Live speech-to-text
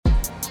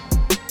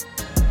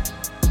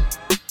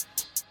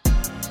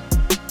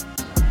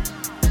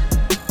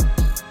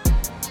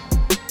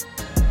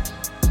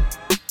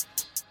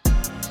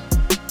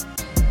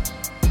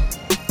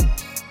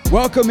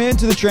Welcome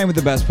into the Train with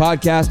the Best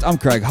podcast. I'm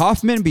Craig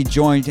Hoffman. Be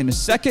joined in a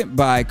second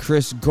by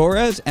Chris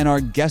Gorez and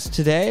our guest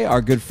today, our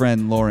good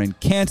friend Lauren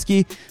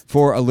Kansky,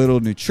 for a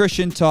little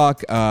nutrition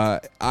talk.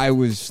 I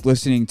was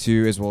listening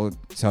to, as we'll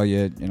tell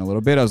you in a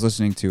little bit, I was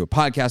listening to a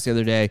podcast the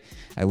other day.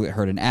 I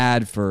heard an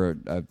ad for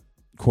a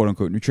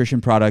quote-unquote nutrition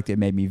product. It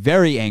made me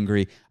very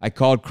angry. I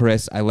called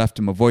Chris. I left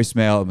him a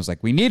voicemail and was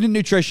like, we need a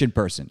nutrition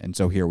person. And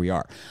so here we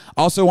are.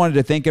 Also wanted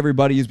to thank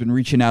everybody who's been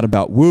reaching out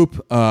about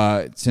Whoop.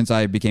 Since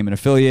I became an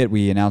affiliate,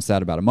 we announced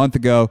that about a month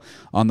ago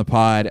on the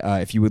pod.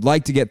 If you would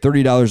like to get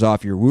 $30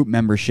 off your Whoop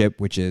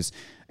membership, which is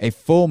a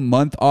full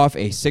month off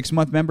a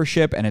 6-month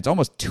membership, and it's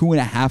almost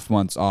 2.5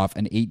 months off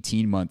an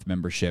 18-month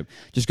membership.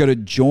 Just go to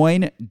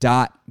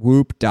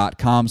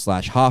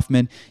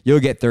join.whoop.com/Hoffman. You'll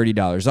get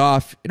 $30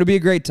 off. It'll be a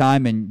great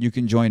time, and you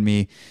can join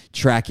me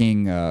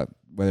tracking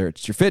whether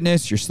it's your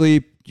fitness, your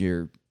sleep,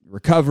 your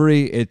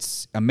recovery.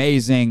 It's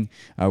amazing.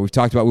 We've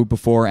talked about Whoop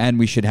before, and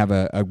we should have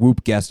a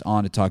Whoop guest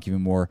on to talk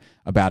even more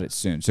about it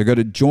soon. So go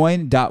to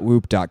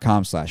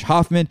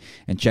join.whoop.com/Hoffman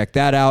and check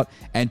that out.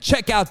 And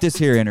check out this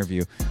here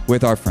interview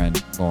with our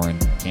friend Lauren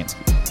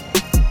Kansky.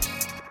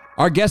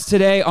 Our guest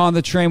today on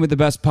the Train with the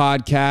Best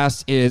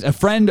podcast is a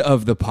friend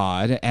of the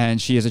pod, and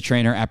she is a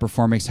trainer at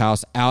Performance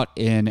House out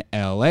in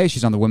LA.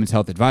 She's on the Women's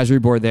Health Advisory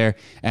Board there,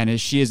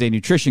 and she is a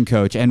nutrition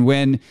coach. And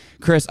when,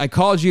 Chris, I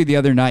called you the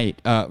other night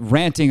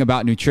ranting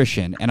about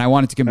nutrition, and I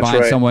wanted to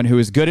combine someone who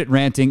is good at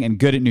ranting and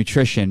good at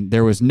nutrition,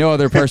 there was no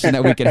other person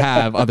that we could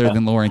have other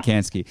than Lauren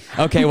Kansky.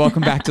 Okay,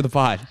 welcome back to the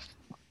pod.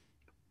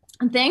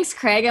 Thanks,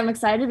 Craig. I'm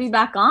excited to be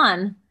back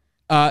on.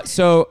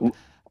 So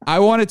I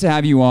wanted to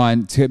have you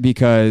on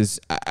because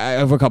I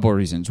have a couple of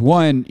reasons.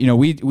 One,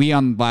 we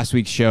on last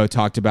week's show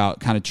talked about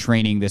kind of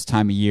training this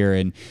time of year,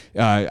 and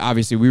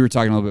obviously we were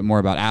talking a little bit more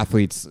about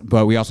athletes,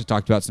 but we also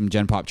talked about some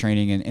Gen Pop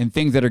training and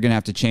things that are going to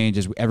have to change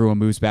as everyone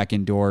moves back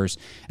indoors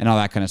and all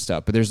that kind of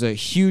stuff. But there's a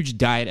huge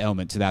diet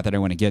element to that I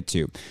want to get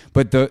to.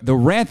 But the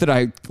rant that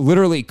I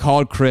literally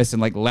called Chris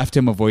and left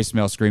him a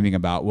voicemail screaming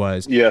about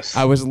was,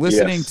 I was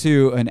listening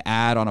to an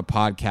ad on a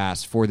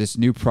podcast for this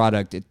new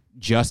product,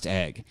 Just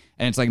Egg,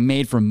 and it's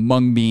made from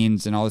mung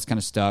beans and all this kind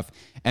of stuff.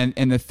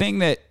 And the thing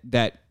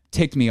that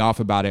ticked me off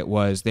about it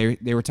was they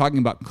were talking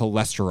about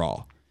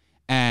cholesterol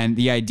and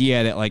the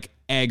idea that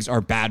eggs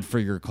are bad for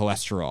your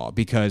cholesterol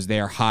because they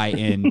are high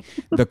in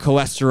the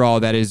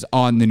cholesterol that is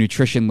on the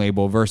nutrition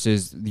label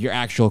versus your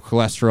actual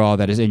cholesterol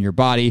that is in your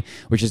body,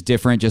 which is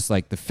different. Just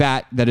like the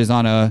fat that is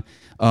on a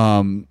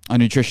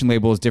nutrition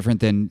label is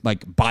different than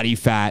body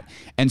fat.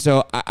 And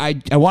so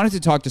I wanted to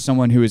talk to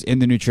someone who is in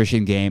the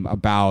nutrition game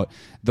about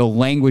the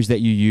language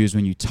that you use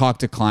when you talk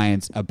to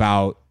clients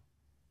about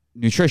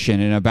nutrition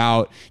and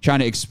about trying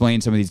to explain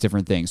some of these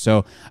different things.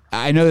 So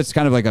I know that's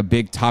kind of a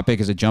big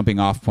topic as a jumping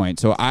off point.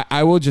 So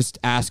I will just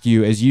ask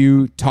you, as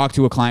you talk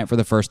to a client for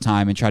the first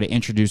time and try to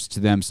introduce to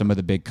them some of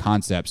the big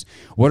concepts,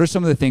 what are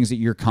some of the things that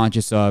you're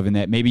conscious of and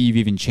that maybe you've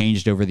even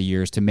changed over the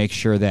years to make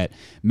sure that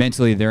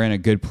mentally they're in a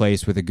good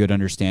place with a good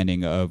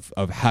understanding of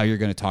how you're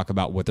going to talk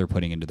about what they're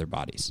putting into their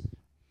bodies?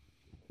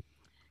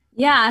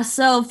 Yeah.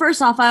 So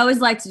first off, I always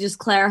like to just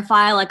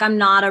clarify, I'm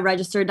not a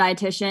registered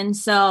dietitian,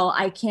 so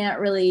I can't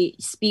really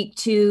speak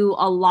to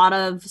a lot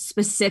of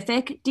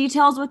specific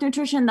details with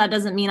nutrition. That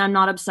doesn't mean I'm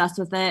not obsessed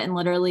with it and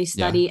literally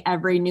study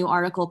every new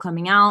article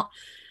coming out.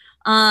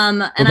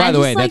 And by the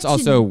way, that's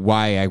also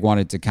why I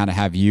wanted to kind of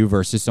have you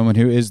versus someone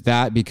who is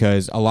that,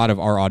 because a lot of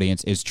our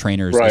audience is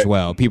trainers as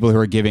well. People who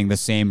are giving the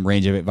same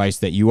range of advice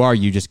that you are,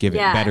 you just give it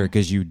better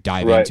because you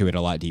dive into it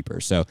a lot deeper.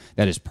 So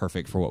that is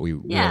perfect for what we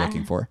were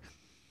looking for.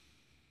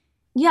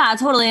 Yeah,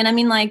 totally. And I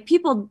mean,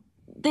 people,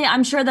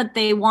 I'm sure that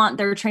they want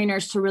their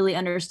trainers to really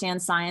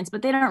understand science,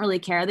 but they don't really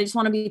care. They just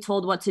want to be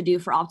told what to do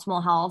for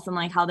optimal health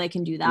and how they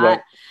can do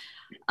that.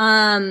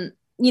 Right.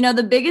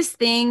 The biggest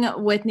thing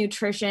with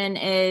nutrition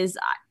is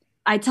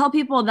I tell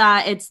people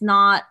that it's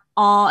not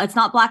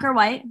black or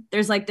white.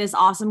 There's this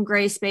awesome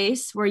gray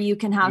space where you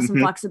can have some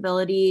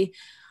flexibility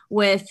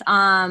with,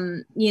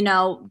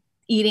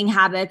 eating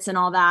habits and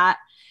all that.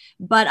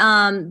 But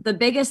the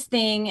biggest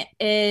thing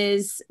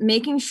is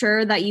making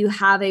sure that you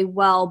have a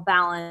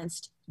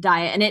well-balanced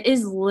diet. And it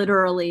is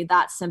literally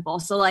that simple.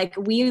 So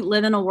we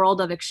live in a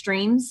world of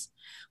extremes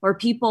where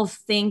people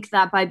think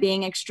that by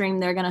being extreme,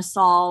 they're going to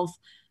solve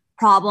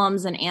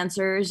problems and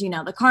answers.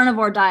 The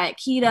carnivore diet,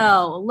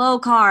 keto, low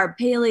carb,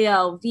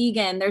 paleo,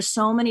 vegan, there's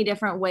so many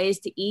different ways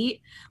to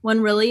eat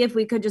when really if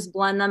we could just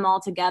blend them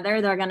all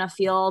together, they're going to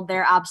feel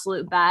their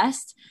absolute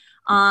best.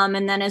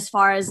 And then as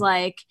far as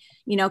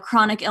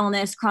chronic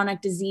illness,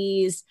 chronic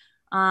disease,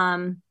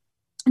 the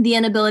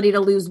inability to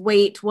lose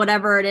weight,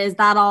 whatever it is,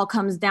 that all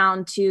comes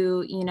down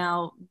to,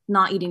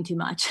 not eating too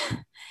much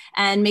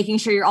and making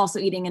sure you're also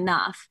eating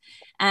enough.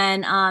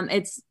 And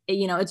it's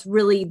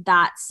really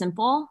that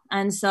simple.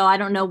 And so I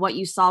don't know what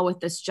you saw with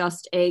this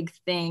Just Egg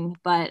thing,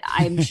 but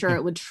I'm sure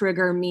it would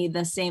trigger me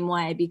the same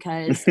way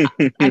because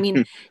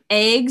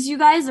eggs, you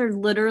guys, are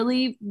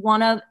literally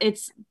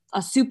it's a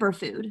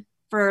superfood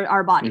for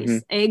our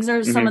bodies. Eggs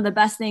are some of the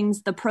best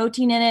things. The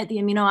protein in it, the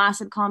amino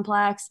acid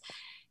complex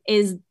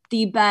is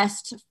the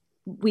best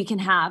we can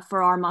have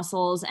for our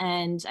muscles.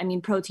 And I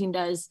mean, protein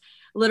does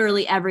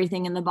literally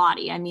everything in the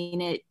body. I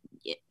mean, it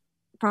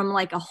from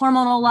like a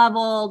hormonal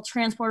level,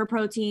 transporter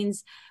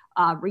proteins,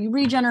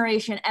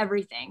 regeneration,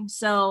 everything.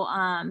 So,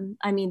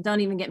 I mean,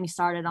 don't even get me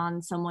started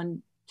on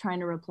someone trying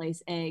to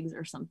replace eggs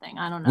or something.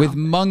 I don't With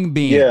know. mung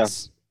Yeah,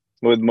 beans.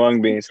 with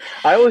mung beans.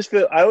 I always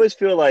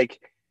feel like,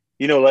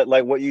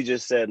 like what you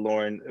just said,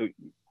 Lauren,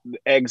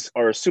 eggs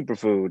are a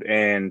superfood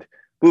and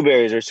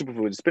blueberries are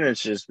superfoods,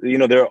 spinach is,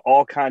 there are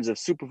all kinds of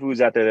superfoods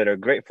out there that are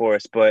great for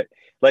us. But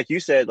like you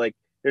said, like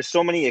there's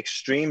so many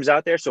extremes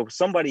out there. So if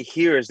somebody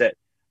hears that,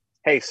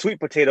 hey, sweet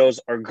potatoes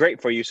are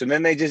great for you, so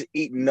then they just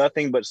eat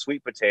nothing but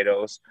sweet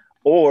potatoes,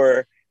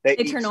 or they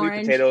They eat turn sweet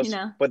orange, potatoes,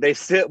 but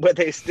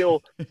they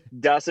still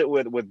douse it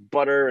with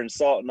butter and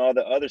salt and all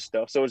the other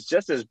stuff. So it's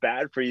just as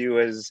bad for you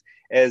as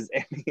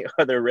any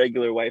other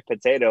regular white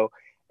potato.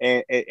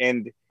 And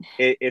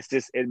it's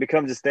just, it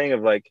becomes this thing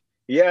of like,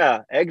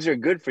 yeah, eggs are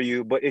good for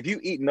you, but if you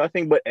eat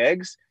nothing but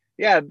eggs,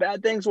 yeah,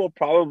 bad things will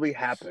probably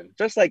happen,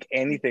 just like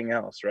anything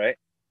else, right?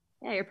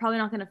 yeah, you're probably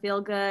not going to feel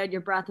good.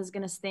 Your breath is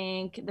going to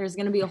stink. There's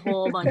going to be a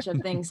whole bunch of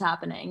things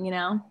happening, you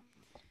know?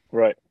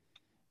 Right.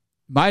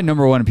 My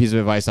number one piece of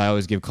advice I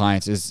always give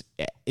clients is,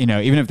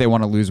 even if they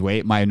want to lose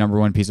weight, my number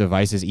one piece of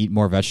advice is eat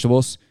more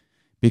vegetables,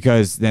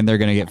 because then they're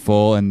going to get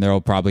full and their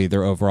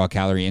overall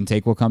calorie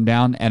intake will come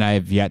down. And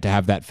I've yet to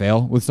have that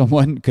fail with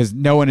someone, because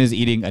no one is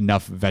eating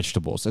enough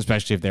vegetables,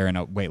 especially if they're in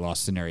a weight loss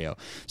scenario.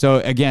 So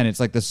again, it's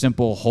like the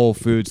simple whole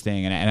foods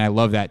thing. And I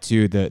love that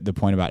too. The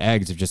point about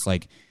eggs of just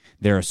like,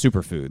 they're a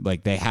superfood.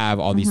 Like they have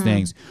all these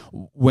things.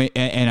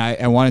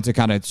 I wanted to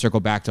kind of circle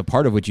back to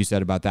part of what you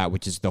said about that,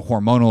 which is the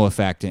hormonal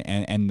effect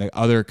and the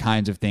other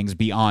kinds of things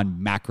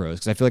beyond macros.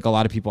 Because I feel like a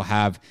lot of people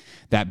have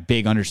that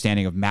big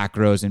understanding of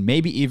macros and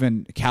maybe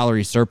even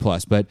calorie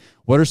surplus. But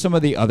what are some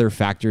of the other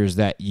factors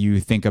that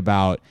you think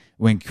about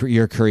when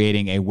you're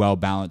creating a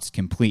well-balanced,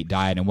 complete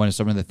diet? And what are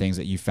some of the things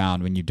that you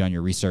found when you've done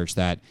your research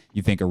that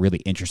you think are really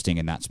interesting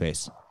in that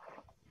space?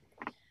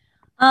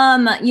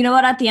 You know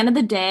what? At the end of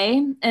the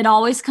day, it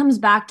always comes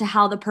back to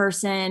how the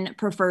person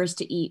prefers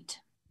to eat.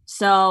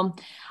 So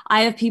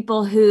I have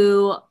people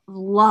who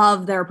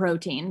love their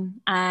protein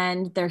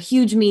and they're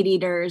huge meat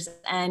eaters,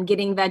 and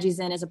getting veggies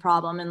in is a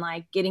problem, and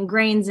like getting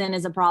grains in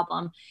is a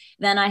problem.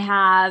 Then I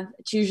have,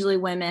 it's usually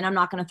women, I'm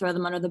not going to throw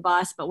them under the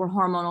bus, but we're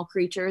hormonal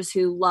creatures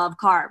who love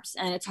carbs,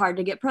 and it's hard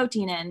to get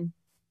protein in.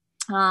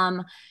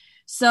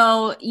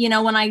 So,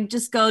 when I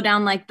just go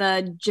down like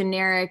the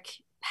generic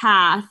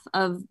path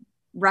of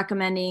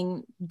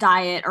recommending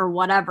diet or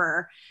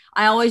whatever,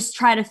 I always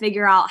try to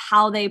figure out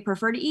how they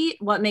prefer to eat,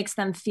 what makes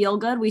them feel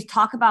good. We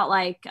talk about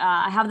like,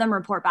 I have them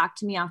report back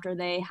to me after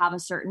they have a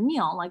certain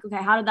meal. Like,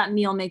 okay, how did that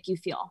meal make you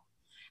feel?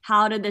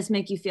 How did this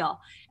make you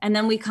feel? And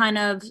then we kind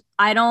of,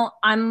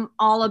 I'm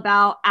all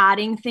about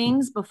adding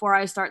things before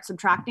I start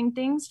subtracting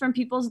things from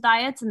people's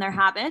diets and their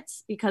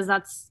habits, because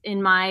that's,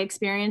 in my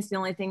experience, the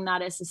only thing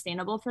that is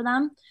sustainable for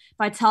them. If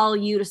I tell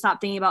you to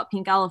stop thinking about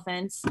pink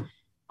elephants,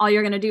 all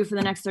you're going to do for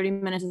the next 30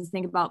 minutes is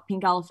think about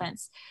pink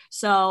elephants.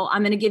 So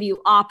I'm going to give you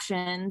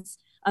options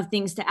of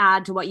things to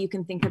add to what you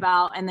can think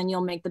about, and then you'll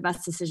make the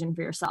best decision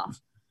for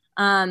yourself.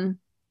 And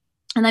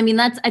I mean,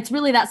 it's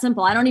really that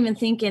simple. I don't even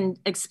think in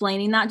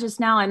explaining that just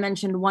now, I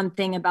mentioned one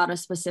thing about a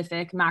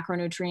specific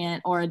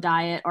macronutrient or a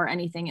diet or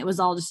anything. It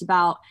was all just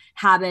about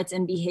habits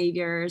and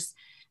behaviors,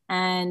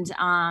 and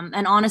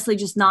honestly,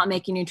 just not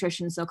making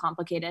nutrition so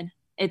complicated.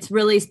 It's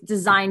really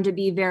designed to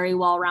be very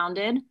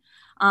well-rounded.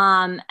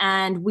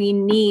 And we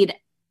need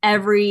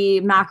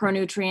every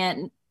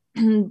macronutrient,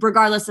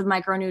 regardless of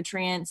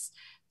micronutrients,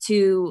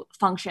 to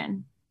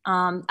function.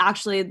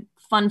 Actually,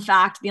 fun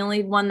fact, the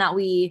only one that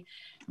we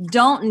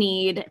don't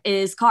need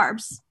is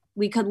carbs.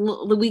 We could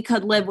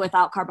live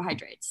without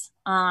carbohydrates.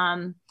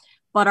 But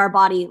our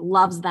body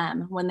loves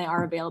them when they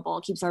are available.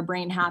 It keeps our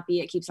brain happy.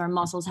 It keeps our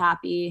muscles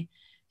happy.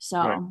 So.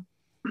 Right.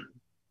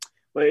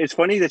 Well, it's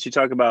funny that you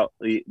talk about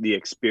the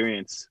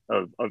experience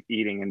of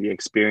eating and the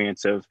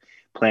experience of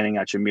planning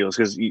out your meals,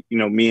 because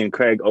me and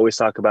Craig always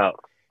talk about,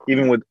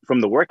 even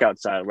from the workout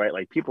side, right?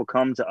 Like people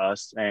come to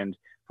us, and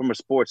from a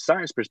sports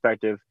science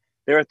perspective,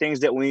 there are things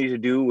that we need to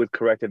do with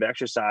corrective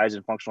exercise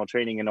and functional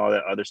training and all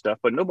that other stuff,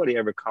 but nobody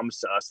ever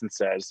comes to us and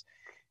says,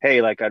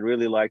 hey, like I'd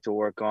really like to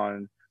work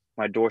on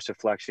my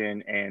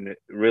dorsiflexion and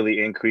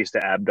really increase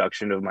the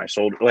abduction of my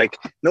shoulder. Like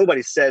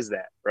nobody says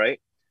that, right?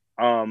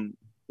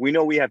 We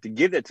know we have to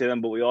give it to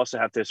them, but we also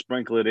have to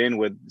sprinkle it in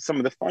with some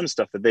of the fun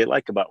stuff that they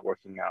like about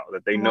working out,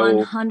 that they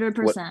know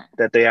 100%.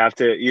 that they have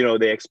to,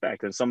 they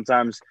expect. And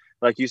sometimes,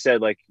 like you said,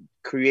 like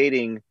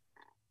creating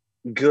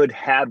good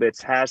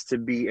habits has to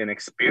be an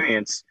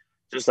experience,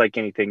 just like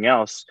anything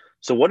else.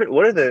 So what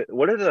are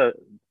the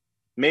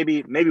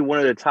maybe one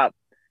of the top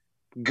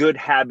good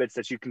habits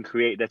that you can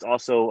create that's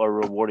also a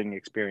rewarding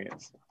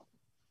experience?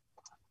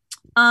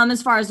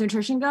 As far as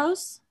nutrition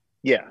goes?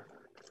 Yeah.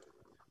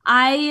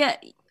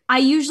 I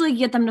usually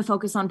get them to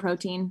focus on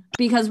protein,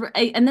 because,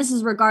 and this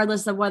is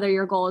regardless of whether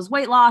your goal is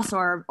weight loss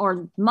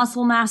or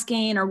muscle mass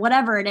gain or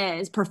whatever it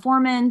is,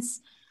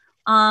 performance,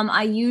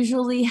 I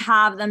usually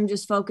have them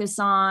just focus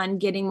on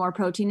getting more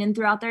protein in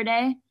throughout their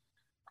day.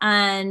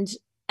 And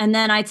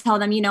then I tell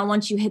them,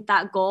 once you hit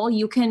that goal,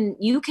 you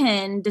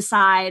can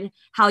decide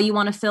how you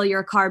want to fill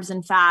your carbs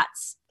and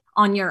fats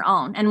on your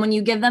own. And when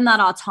you give them that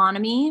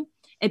autonomy,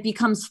 it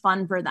becomes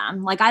fun for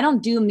them. Like, I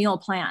don't do meal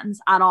plans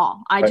at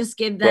all. I just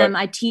give them,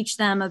 I teach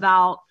them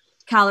about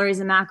calories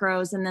and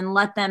macros, and then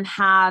let them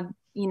have,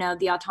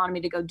 the autonomy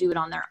to go do it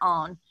on their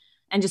own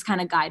and just kind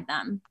of guide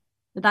them.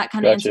 Did that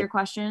kind of answer your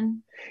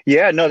question?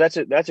 Yeah, no, that's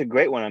a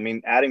great one. I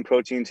mean, adding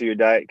protein to your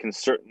diet can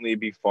certainly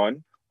be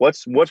fun.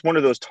 What's one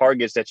of those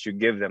targets that you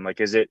give them?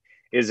 Like, is it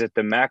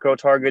the macro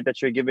target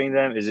that you're giving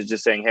them? Is it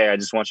just saying, hey, I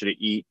just want you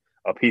to eat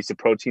a piece of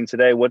protein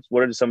today? What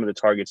are some of the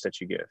targets that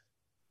you give?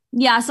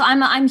 Yeah, so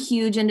I'm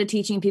huge into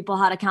teaching people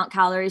how to count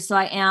calories. So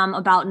I am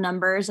about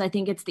numbers. I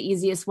think it's the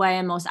easiest way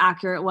and most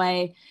accurate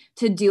way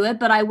to do it.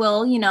 But I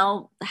will,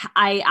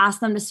 I ask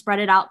them to spread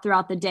it out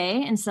throughout the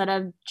day instead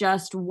of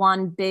just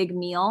one big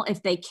meal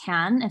if they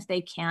can. If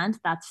they can't,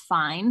 that's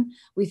fine.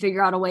 We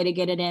figure out a way to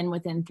get it in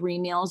within 3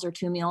 meals or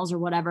 2 meals or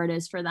whatever it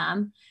is for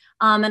them.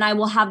 And I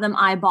will have them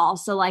eyeball.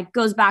 So like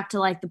goes back to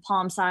like the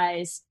palm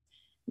size,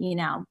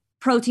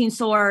 protein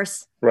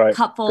source,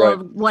 cupful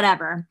of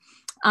whatever.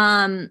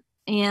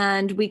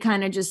 And we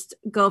kind of just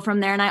go from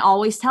there. And I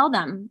always tell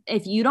them,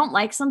 if you don't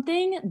like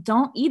something,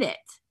 don't eat it.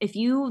 If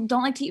you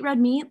don't like to eat red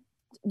meat,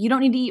 you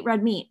don't need to eat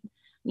red meat.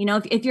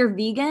 If you're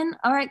vegan,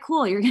 all right,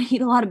 cool. You're going to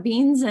eat a lot of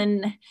beans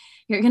and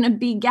you're going to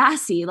be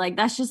gassy. Like,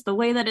 that's just the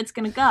way that it's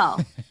going to go.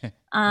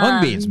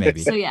 Mung beans,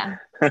 maybe. So yeah.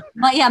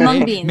 But yeah,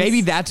 mung beans.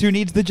 Maybe that's who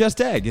needs the Just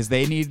Egg, is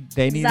they need.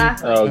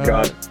 Exactly. Oh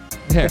God.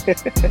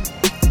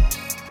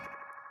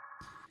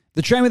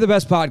 The Train with the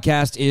Best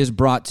podcast is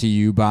brought to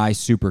you by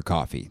Super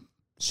Coffee.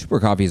 Super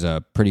Coffee is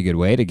a pretty good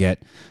way to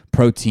get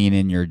protein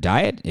in your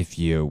diet. If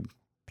you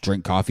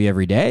drink coffee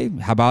every day,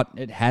 how about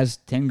it has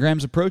 10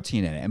 grams of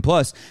protein in it? And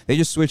plus, they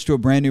just switched to a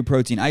brand new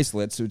protein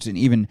isolate, so it's an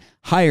even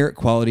higher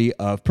quality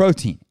of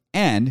protein.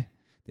 And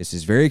this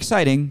is very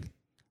exciting.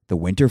 The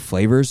winter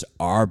flavors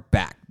are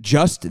back.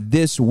 Just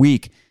this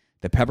week,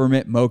 the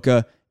peppermint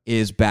mocha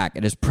is back.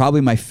 It is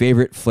probably my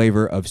favorite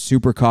flavor of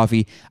Super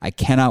Coffee. I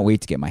cannot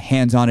wait to get my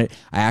hands on it.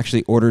 I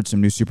actually ordered some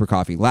new Super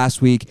Coffee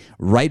last week,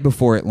 right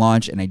before it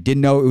launched, and I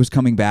didn't know it was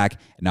coming back.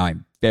 And now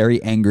I'm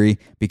very angry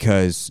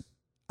because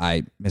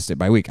I missed it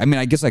by a week. I mean,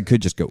 I guess I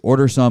could just go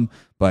order some,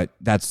 but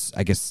I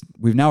guess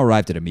we've now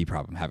arrived at a me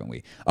problem, haven't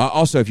we?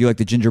 Also, if you like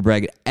the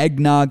gingerbread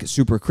eggnog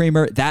super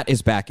creamer, that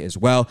is back as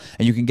well.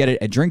 And you can get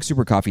it at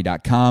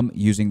drinksupercoffee.com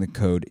using the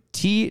code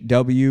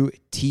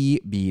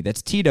TWTB.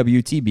 That's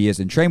TWTB as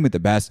in Train with the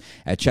Best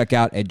at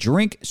checkout at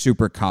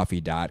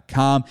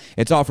drinksupercoffee.com.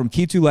 It's all from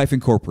Key2 Life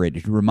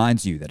Incorporated, who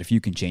reminds you that if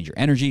you can change your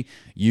energy,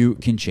 you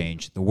can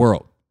change the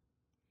world.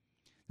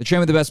 The Train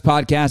with the Best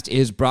podcast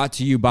is brought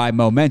to you by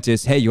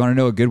Momentous. Hey, you want to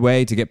know a good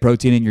way to get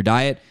protein in your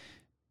diet?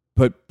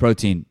 Put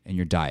protein in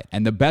your diet.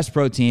 And the best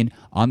protein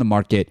on the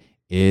market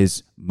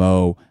is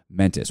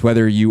Momentous.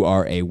 Whether you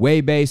are a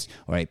whey-based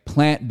or a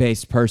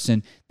plant-based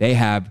person, they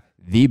have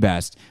the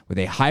best with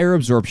a higher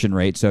absorption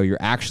rate. So you're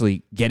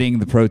actually getting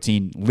the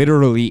protein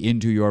literally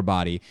into your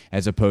body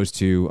as opposed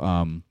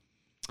to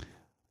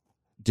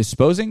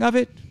disposing of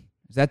it.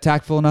 Is that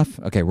tactful enough?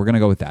 Okay, we're going to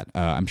go with that.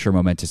 I'm sure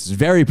Momentous is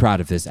very proud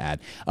of this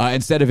ad.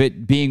 Instead of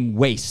it being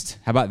waste.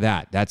 How about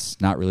that? That's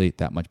not really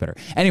that much better.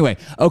 Anyway,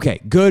 okay,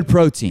 good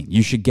protein.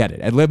 You should get it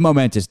at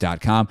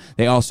livemomentous.com.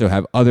 They also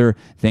have other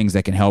things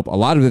that can help. A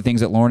lot of the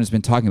things that Lauren has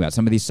been talking about,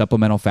 some of these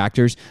supplemental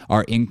factors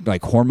are in,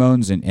 like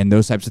hormones and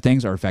those types of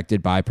things are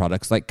affected by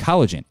products like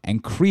collagen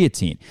and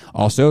creatine.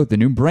 Also, the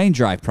new Brain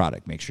Drive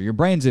product. Make sure your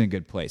brain's in a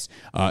good place.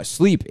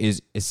 Sleep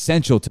is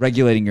essential to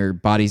regulating your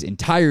body's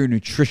entire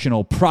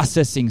nutritional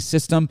processing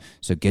system.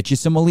 So get you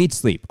some elite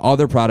sleep. All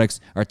their products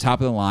are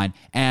top of the line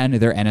and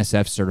they're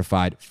NSF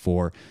certified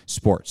for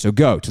sports. So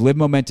go to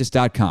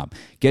livemomentous.com,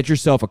 get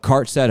yourself a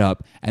cart set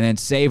up, and then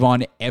save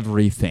on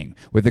everything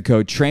with the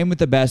code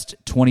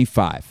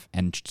TRAINWITHTHEBEST25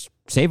 and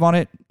save on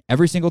it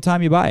every single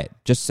time you buy it.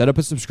 Just set up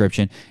a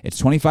subscription. It's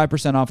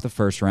 25% off the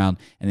first round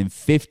and then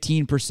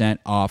 15%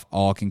 off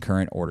all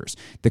concurrent orders.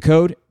 The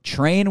code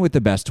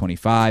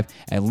TRAINWITHTHEBEST25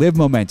 at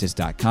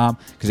livemomentous.com,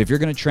 because if you're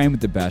going to train with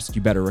the best,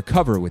 you better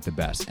recover with the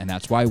best, and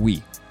that's why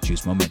we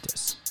choose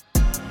Momentous.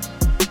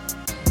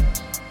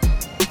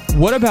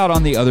 What about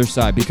on the other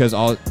side? Because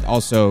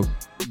also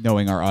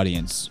knowing our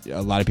audience,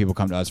 a lot of people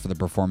come to us for the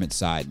performance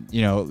side.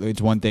 You know,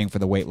 it's one thing for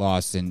the weight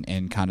loss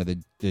and kind of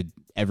the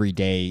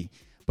everyday.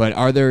 But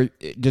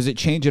does it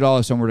change at all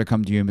if someone were to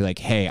come to you and be like,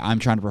 hey, I'm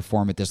trying to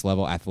perform at this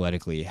level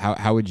athletically?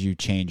 How would you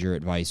change your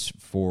advice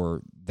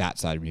for that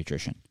side of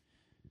nutrition?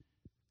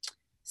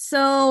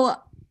 So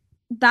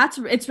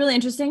it's really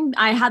interesting.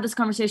 I had this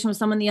conversation with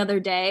someone the other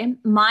day.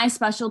 My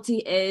specialty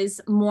is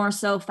more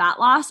so fat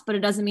loss, but it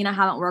doesn't mean I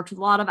haven't worked with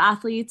a lot of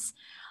athletes.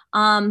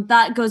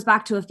 That goes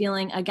back to a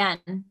feeling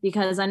again,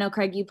 because I know,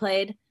 Craig, you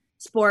played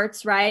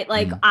sports, right?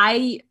 Like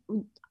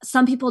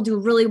some people do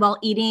really well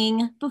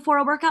eating before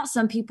a workout.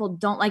 Some people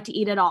don't like to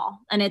eat at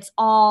all. And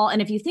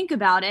if you think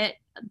about it,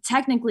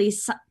 technically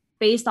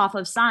based off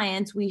of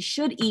science, we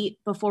should eat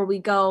before we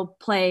go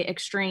play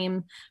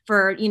extreme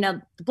for,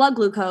 blood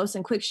glucose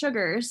and quick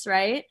sugars,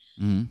 right?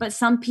 Mm-hmm. But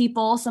some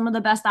people, some of the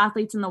best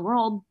athletes in the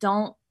world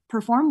don't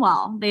perform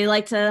well. They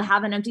like to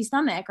have an empty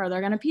stomach or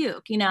they're going to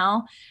puke,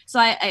 So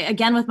I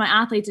again, with my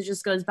athletes, it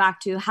just goes back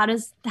to how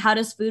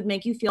does food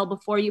make you feel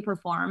before you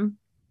perform?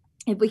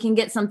 If we can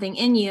get something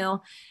in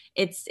you,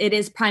 it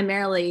is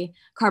primarily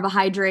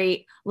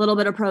carbohydrate, a little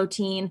bit of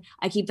protein.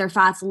 I keep their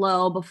fats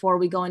low before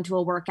we go into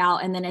a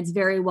workout. And then it's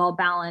very well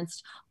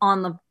balanced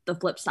on the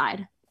flip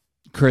side.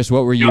 Chris,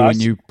 what were you when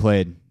you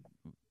played?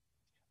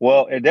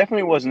 Well, it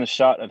definitely wasn't a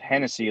shot of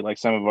Hennessy like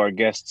some of our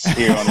guests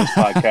here on this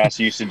podcast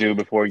used to do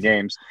before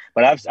games.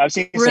 But I've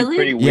seen some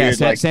pretty weird.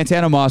 Yeah,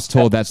 Santana Moss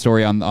told that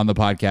story on the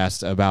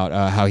podcast about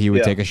how he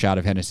would take a shot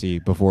of Hennessy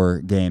before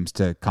games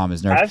to calm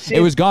his nerves. It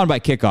was gone by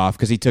kickoff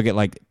because he took it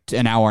like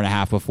an hour and a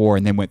half before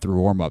and then went through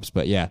warm-ups.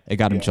 But yeah, it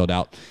got him chilled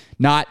out.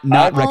 Not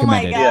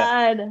recommended. Oh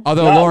my God.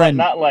 Although Lauren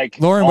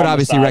would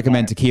obviously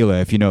recommend tequila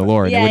if you know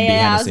Lauren. It wouldn't be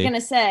Hennessy. I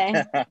was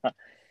gonna say.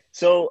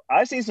 So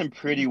I've seen some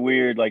pretty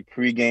weird, like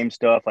pre-game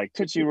stuff, like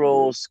Tootsie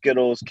Rolls,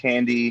 Skittles,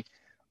 candy,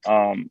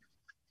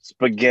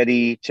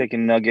 spaghetti,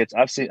 chicken nuggets.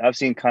 I've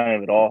seen kind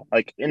of it all.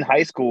 Like in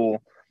high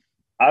school,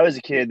 I was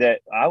a kid that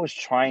I was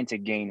trying to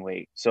gain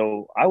weight,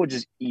 so I would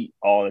just eat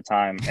all the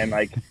time, and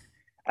like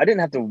I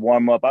didn't have to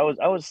warm up. I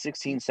was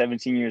 16,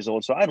 17 years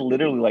old, so I'd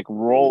literally like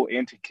roll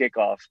into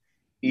kickoff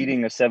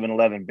eating a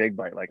 7-Eleven Big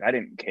Bite. Like I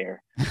didn't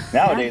care.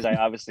 Nowadays, I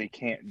obviously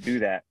can't do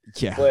that.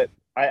 Yeah, but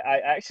I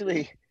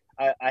actually.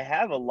 I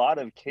have a lot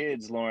of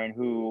kids, Lauren,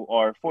 who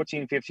are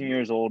 14, 15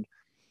 years old,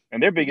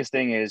 and their biggest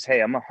thing is,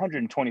 hey, I'm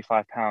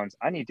 125 pounds.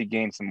 I need to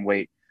gain some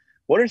weight.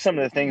 What are some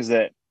of the things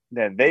that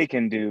they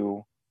can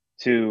do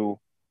to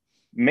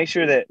make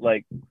sure that,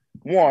 like,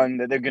 one,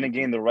 that they're going to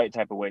gain the right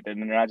type of weight, that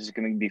they're not just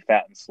going to be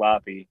fat and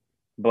sloppy,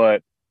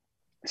 but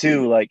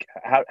two, like,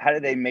 how do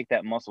they make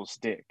that muscle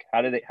stick?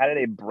 How do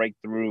they break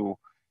through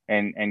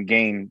and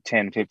gain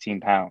 10,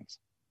 15 pounds?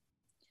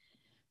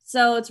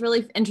 So it's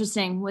really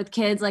interesting with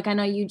kids. Like I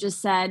know you just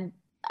said,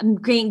 I'm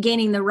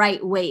gaining the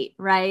right weight,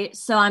 right?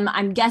 So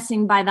I'm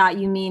guessing by that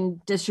you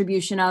mean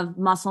distribution of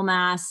muscle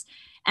mass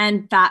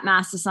and fat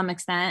mass to some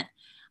extent.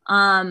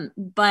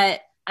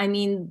 But I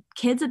mean,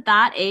 kids at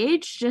that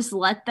age, just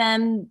let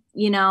them,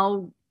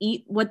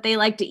 eat what they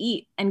like to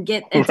eat and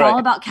it's all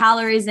about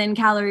calories in,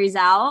 calories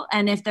out.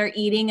 And if they're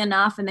eating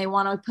enough and they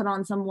want to put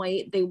on some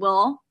weight, they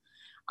will.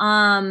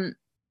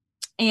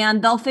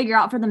 And they'll figure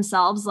out for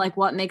themselves, like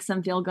what makes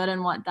them feel good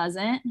and what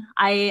doesn't.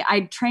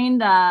 I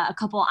trained a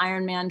couple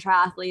Ironman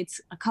triathletes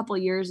a couple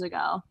years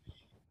ago.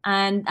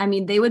 And I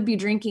mean, they would be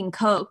drinking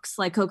Cokes,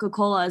 like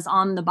Coca-Colas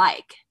on the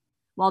bike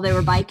while they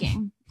were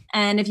biking.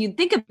 And if you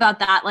think about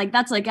that, like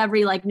that's like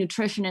every like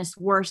nutritionist's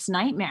worst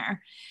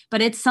nightmare,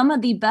 but it's some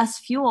of the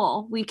best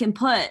fuel we can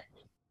put.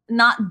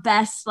 Not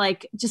best,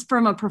 like just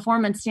from a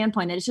performance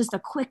standpoint, it's just a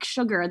quick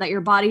sugar that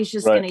your body's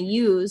just going to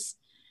use.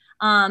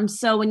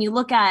 So when you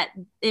look at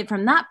it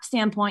from that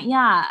standpoint,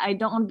 I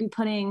don't want to be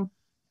putting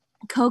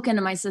Coke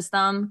into my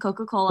system,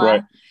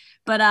 Coca-Cola,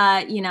 but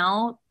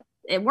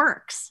it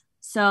works.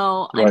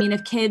 So, I mean,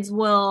 if kids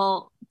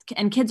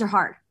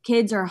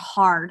are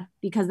hard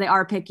because they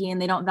are picky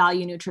and they don't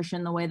value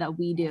nutrition the way that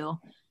we do.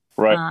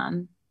 Right.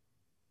 And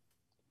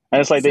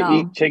it's like they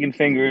eat chicken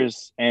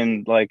fingers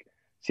and like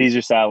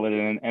Caesar salad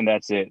and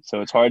that's it. So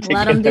it's hard to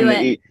get them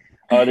to eat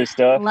other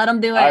stuff. Let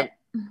them do it.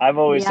 I've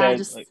always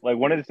said like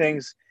one of the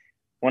things,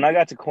 when I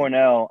got to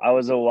Cornell, I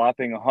was a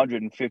whopping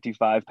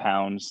 155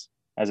 pounds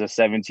as a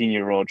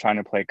 17-year-old trying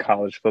to play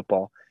college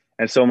football.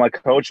 And so my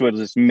coach would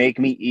just make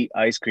me eat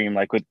ice cream.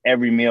 Like with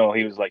every meal,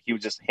 he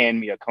would just hand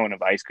me a cone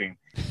of ice cream.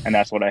 And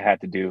that's what I had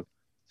to do.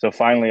 So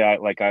finally, I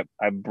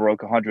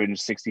broke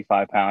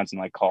 165 pounds and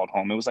like called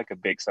home. It was like a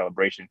big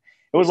celebration.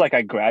 It was like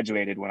I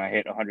graduated when I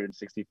hit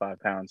 165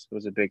 pounds. It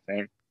was a big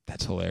thing.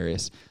 That's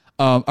hilarious.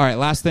 All right.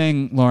 Last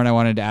thing, Lauren, I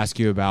wanted to ask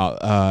you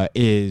about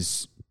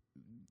is,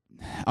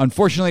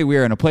 unfortunately, we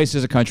are in a place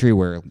as a country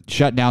where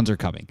shutdowns are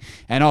coming,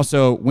 and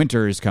also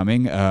winter is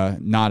coming.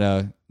 Not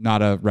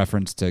a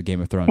reference to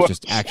Game of Thrones,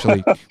 just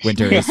actually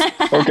winter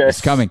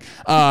is coming.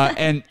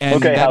 And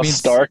that means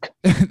Stark.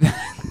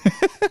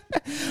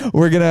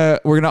 we're gonna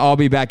all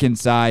be back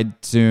inside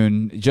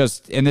soon.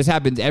 And this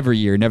happens every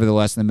year.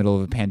 Nevertheless, in the middle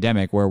of a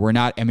pandemic, where we're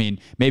not. I mean,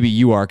 maybe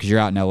you are because you're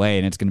out in LA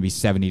and it's going to be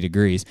 70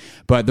 degrees.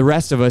 But the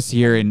rest of us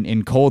here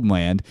in cold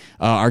land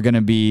are going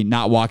to be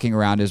not walking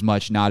around as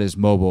much, not as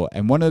mobile.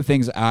 And one of the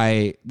things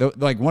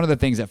one of the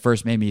things that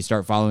first made me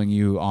start following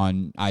you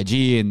on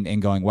IG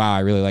and going, wow, I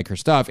really like her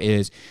stuff,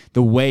 is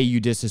the way you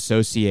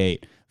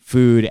disassociate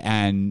food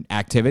and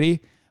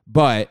activity.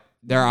 But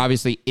there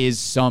obviously is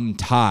some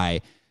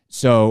tie.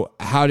 So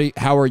how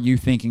are you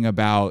thinking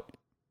about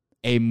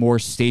a more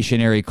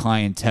stationary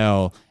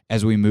clientele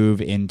as we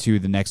move into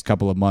the next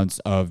couple of months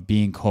of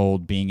being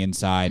cold, being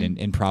inside,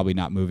 and probably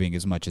not moving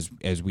as much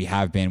as we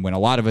have been, when a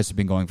lot of us have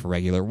been going for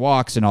regular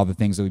walks and all the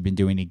things that we've been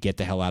doing to get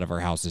the hell out of our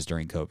houses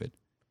during COVID?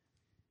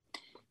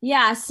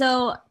 Yeah.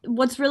 So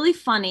what's really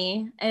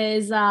funny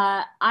is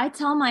I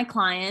tell my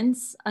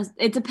clients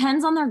it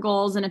depends on their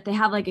goals. And if they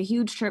have like a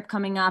huge trip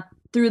coming up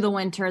through the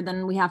winter,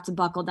 then we have to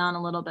buckle down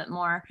a little bit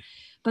more.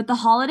 But the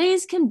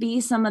holidays can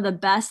be some of the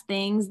best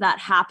things that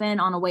happen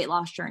on a weight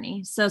loss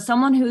journey. So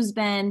someone who's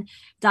been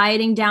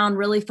dieting down,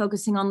 really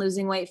focusing on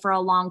losing weight for a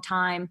long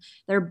time,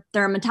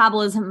 their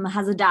metabolism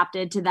has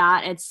adapted to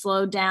that. It's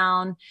slowed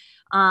down.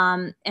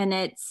 And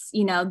it's,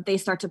 they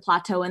start to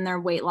plateau in their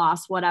weight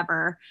loss,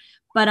 whatever.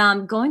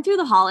 But going through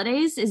the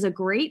holidays is a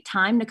great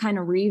time to kind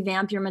of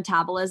revamp your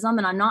metabolism.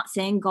 And I'm not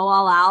saying go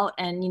all out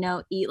and,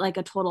 eat like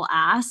a total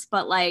ass,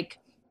 but like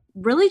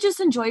really just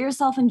enjoy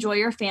yourself, enjoy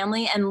your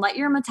family, and let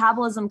your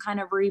metabolism kind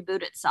of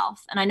reboot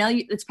itself. And I know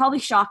it's probably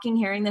shocking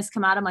hearing this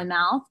come out of my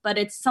mouth, but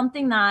it's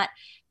something that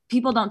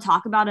people don't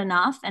talk about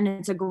enough. And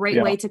it's a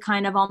great way to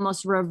kind of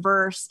almost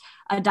reverse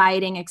a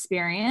dieting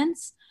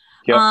experience.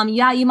 Yep.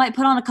 You might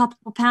put on a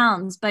couple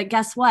pounds, but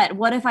guess what?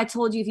 What if I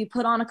told you if you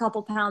put on a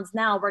couple pounds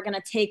now, we're going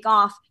to take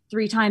off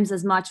 3 times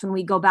as much when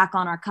we go back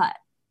on our cut?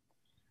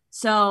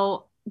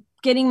 So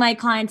getting my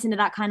clients into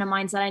that kind of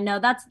mindset, I know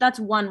that's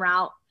one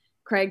route,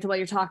 Craig, to what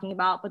you're talking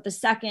about. But the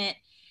second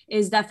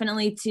is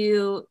definitely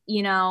to,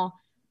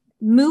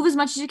 move as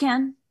much as you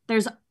can.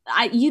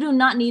 You do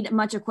not need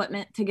much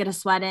equipment to get a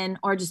sweat in,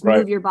 or just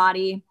move your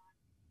body,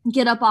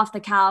 get up off the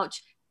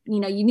couch. You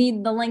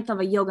need the length of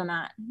a yoga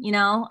mat,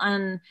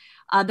 and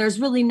there's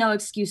really no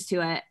excuse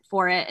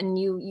for it. And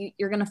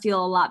you're going to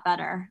feel a lot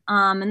better.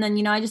 And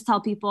then, I just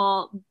tell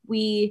people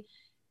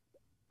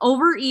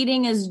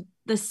overeating is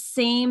the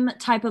same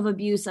type of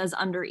abuse as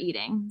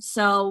undereating.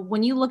 So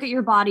when you look at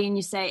your body and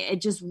you say, it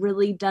just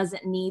really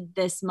doesn't need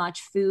this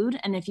much food.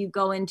 And if you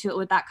go into it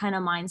with that kind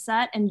of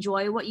mindset,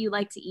 enjoy what you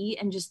like to eat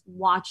and just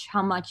watch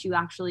how much you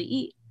actually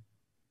eat.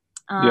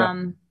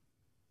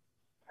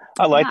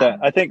 I like that.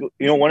 I think,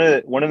 one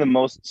of the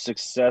most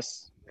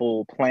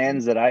successful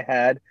plans that I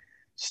had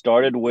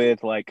started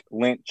with like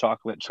Lindt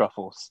chocolate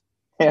truffles.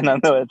 And I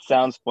know it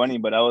sounds funny,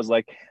 but I was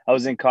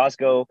in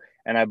Costco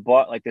and I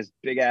bought like this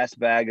big ass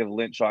bag of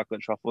Lindt chocolate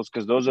truffles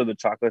because those are the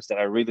chocolates that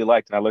I really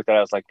liked. And I looked at it,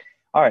 I was like,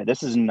 all right,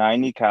 this is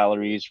 90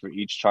 calories for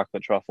each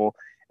chocolate truffle.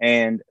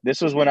 And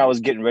this was when I was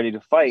getting ready to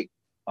fight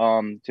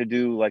to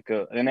do like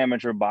an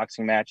amateur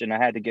boxing match. And I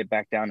had to get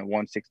back down to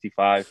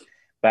 165.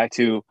 Back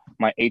to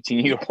my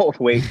 18-year-old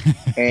weight.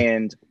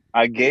 And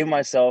I gave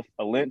myself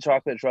a Lindt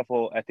chocolate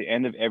truffle at the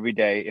end of every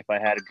day if I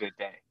had a good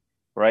day,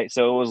 right?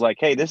 So it was like,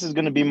 hey, this is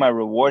going to be my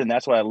reward, and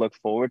that's what I look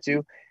forward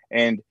to.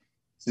 And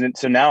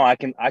so now I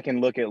can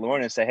look at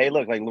Lauren and say, hey,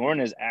 look, like Lauren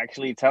is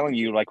actually telling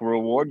you, like,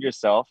 reward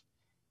yourself.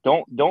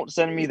 Don't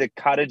send me the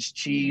cottage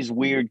cheese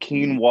weird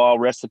quinoa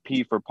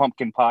recipe for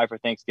pumpkin pie for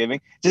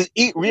Thanksgiving. Just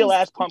eat real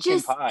ass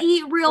pumpkin pie. Just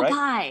eat real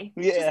pie.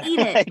 Yeah. Just eat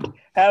it. Like,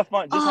 have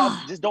fun.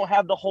 Just don't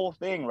have the whole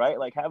thing, right?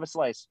 Like have a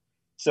slice.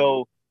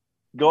 So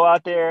go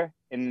out there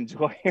and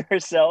enjoy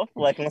yourself,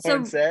 like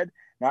Lauren said,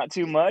 not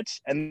too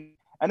much, and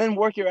then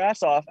work your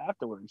ass off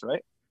afterwards,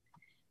 right?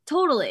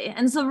 Totally.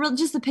 And so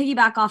just to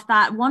piggyback off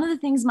that, one of the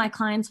things my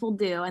clients will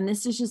do, and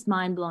this is just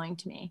mind blowing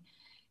to me,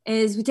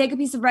 is we take a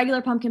piece of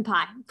regular pumpkin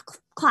pie,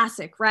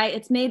 classic, right?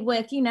 It's made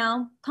with,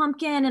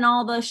 pumpkin and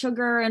all the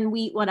sugar and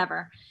wheat,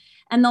 whatever.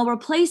 And they'll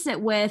replace it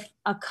with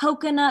a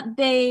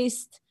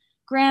coconut-based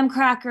graham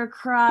cracker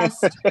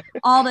crust,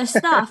 all this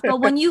stuff. But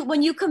when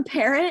you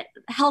compare it,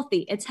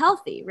 it's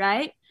healthy,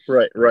 right?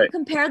 Right.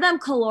 Compare them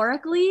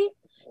calorically.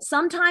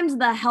 Sometimes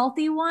the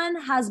healthy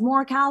one has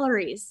more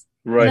calories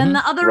than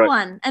the other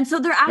one. And so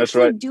they're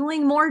actually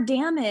doing more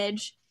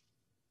damage.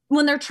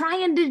 When they're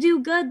trying to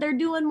do good, they're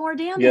doing more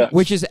damage. Yeah.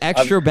 Which is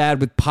extra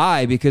bad with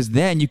pie, because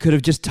then you could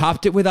have just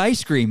topped it with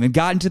ice cream and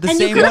gotten to the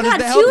same one as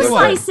the healthy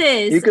one. And you could have had 2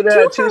 slices. You could have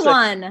had 2 for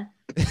 1.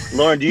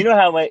 Lauren, do you know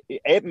how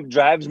it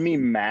drives me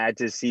mad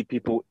to see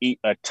people eat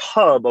a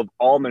tub of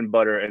almond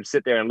butter and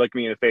sit there and look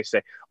me in the face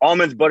and say,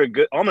 almond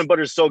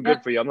butter is so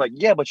good for you. I'm like,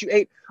 yeah, but you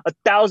ate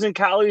 1,000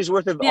 calories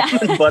worth of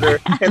almond butter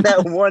in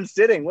that one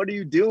sitting. What are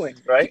you doing,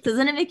 right?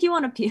 Doesn't it make you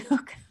want to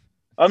puke?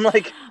 I'm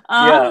like,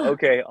 yeah,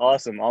 okay,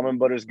 awesome. Almond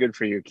butter is good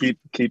for you. Keep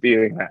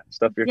eating that.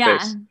 Stuff your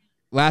face.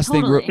 Last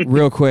thing,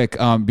 real quick,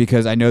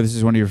 because I know this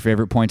is one of your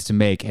favorite points to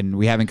make, and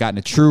we haven't gotten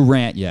a true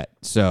rant yet.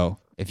 So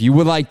if you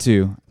would like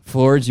to,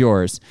 floor is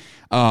yours.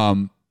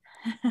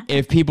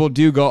 If people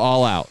do go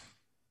all out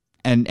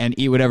and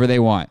eat whatever they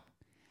want,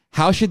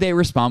 how should they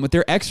respond with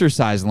their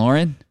exercise,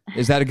 Lauren?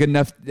 Is that a good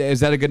enough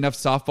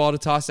softball to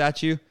toss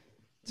at you?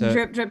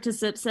 Drip, drip to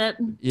sip, sip.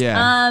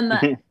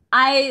 Yeah.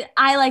 I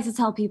like to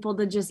tell people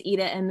to just eat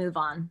it and move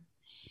on.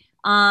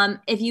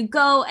 If you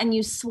go and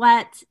you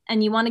sweat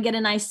and you want to get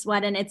a nice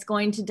sweat in, it's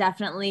going to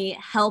definitely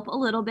help a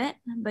little bit.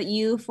 But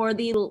for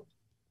the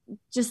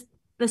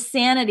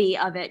sanity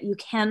of it, you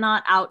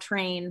cannot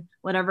out-train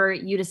whatever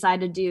you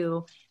decide to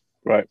do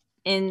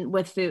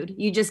with food.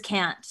 You just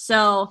can't.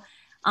 So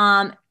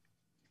so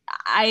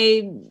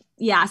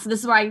this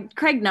is why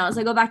Craig knows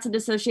I go back to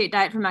dissociate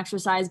diet from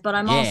exercise, but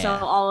I'm also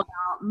all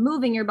about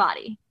moving your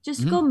body.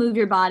 Just go move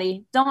your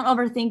body. Don't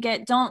overthink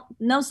it.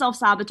 No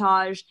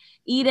self-sabotage.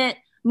 Eat it,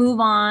 move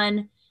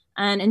on,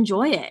 and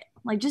enjoy it.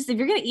 Like, just if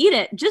you're gonna eat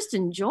it, just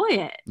enjoy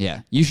it.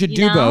 Yeah, you should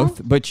do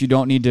both, but you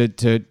don't need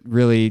to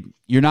really.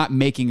 You're not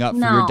making up for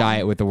your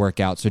diet with the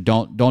workout, so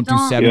don't do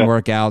 7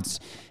 workouts.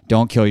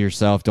 Don't kill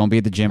yourself. Don't be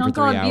at the gym for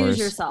 3 hours. Don't abuse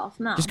yourself.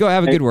 No. Just go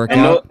have a good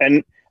workout.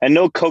 And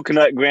no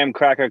coconut graham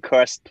cracker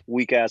crust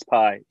weak ass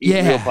pie. Eat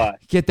real pie.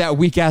 Get that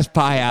weak ass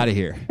pie out of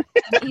here.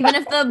 Even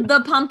if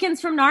the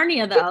pumpkin's from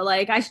Narnia, though,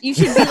 like you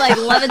should be like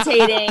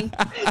levitating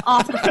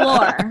off the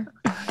floor.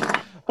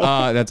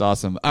 That's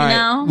awesome. All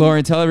right,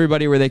 Lauren, tell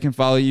everybody where they can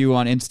follow you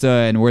on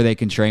Insta and where they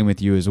can train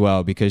with you as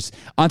well. Because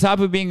on top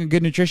of being a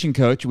good nutrition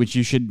coach, which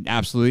you should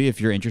absolutely,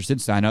 if you're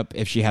interested, sign up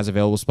if she has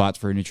available spots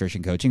for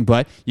nutrition coaching.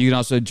 But you can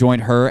also join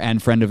her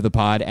and friend of the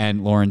pod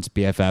and Lauren's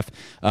BFF,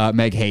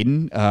 Meg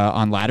Hayden,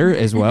 on Ladder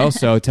as well.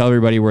 So tell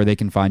everybody where they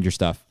can find your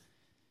stuff.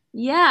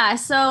 Yeah.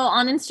 So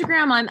on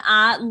Instagram, I'm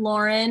at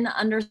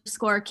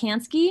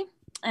Lauren_Kansky.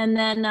 And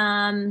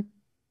then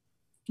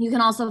you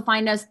can also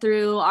find us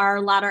through our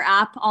Ladder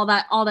app. All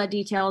that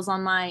details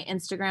on my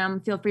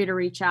Instagram. Feel free to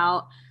reach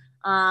out.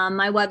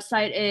 My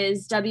website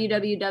is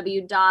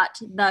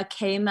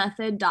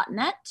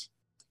www.thekmethod.net.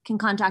 You can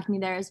contact me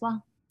there as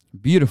well.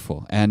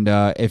 Beautiful. And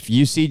if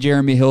you see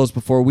Jeremy Hills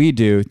before we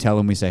do, tell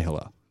him we say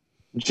hello.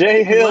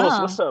 Jay Hills,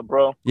 what's up,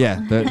 bro? Yeah,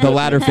 the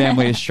Ladder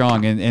family is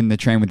strong in the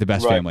Train with the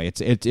Best family.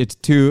 It's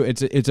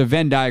a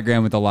Venn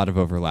diagram with a lot of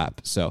overlap.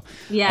 So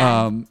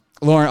yeah.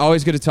 Lauren,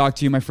 always good to talk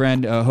to you, my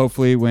friend.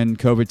 Hopefully when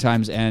COVID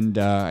times end,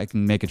 I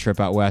can make a trip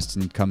out west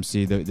and come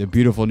see the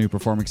beautiful new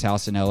Performance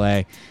House in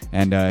LA.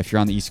 And if you're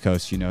on the East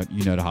Coast, you know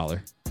to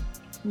holler.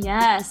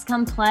 Yes,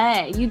 come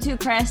play. You too,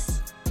 Chris.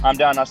 I'm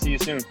down. I'll see you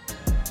soon.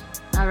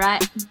 All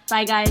right.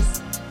 Bye, guys.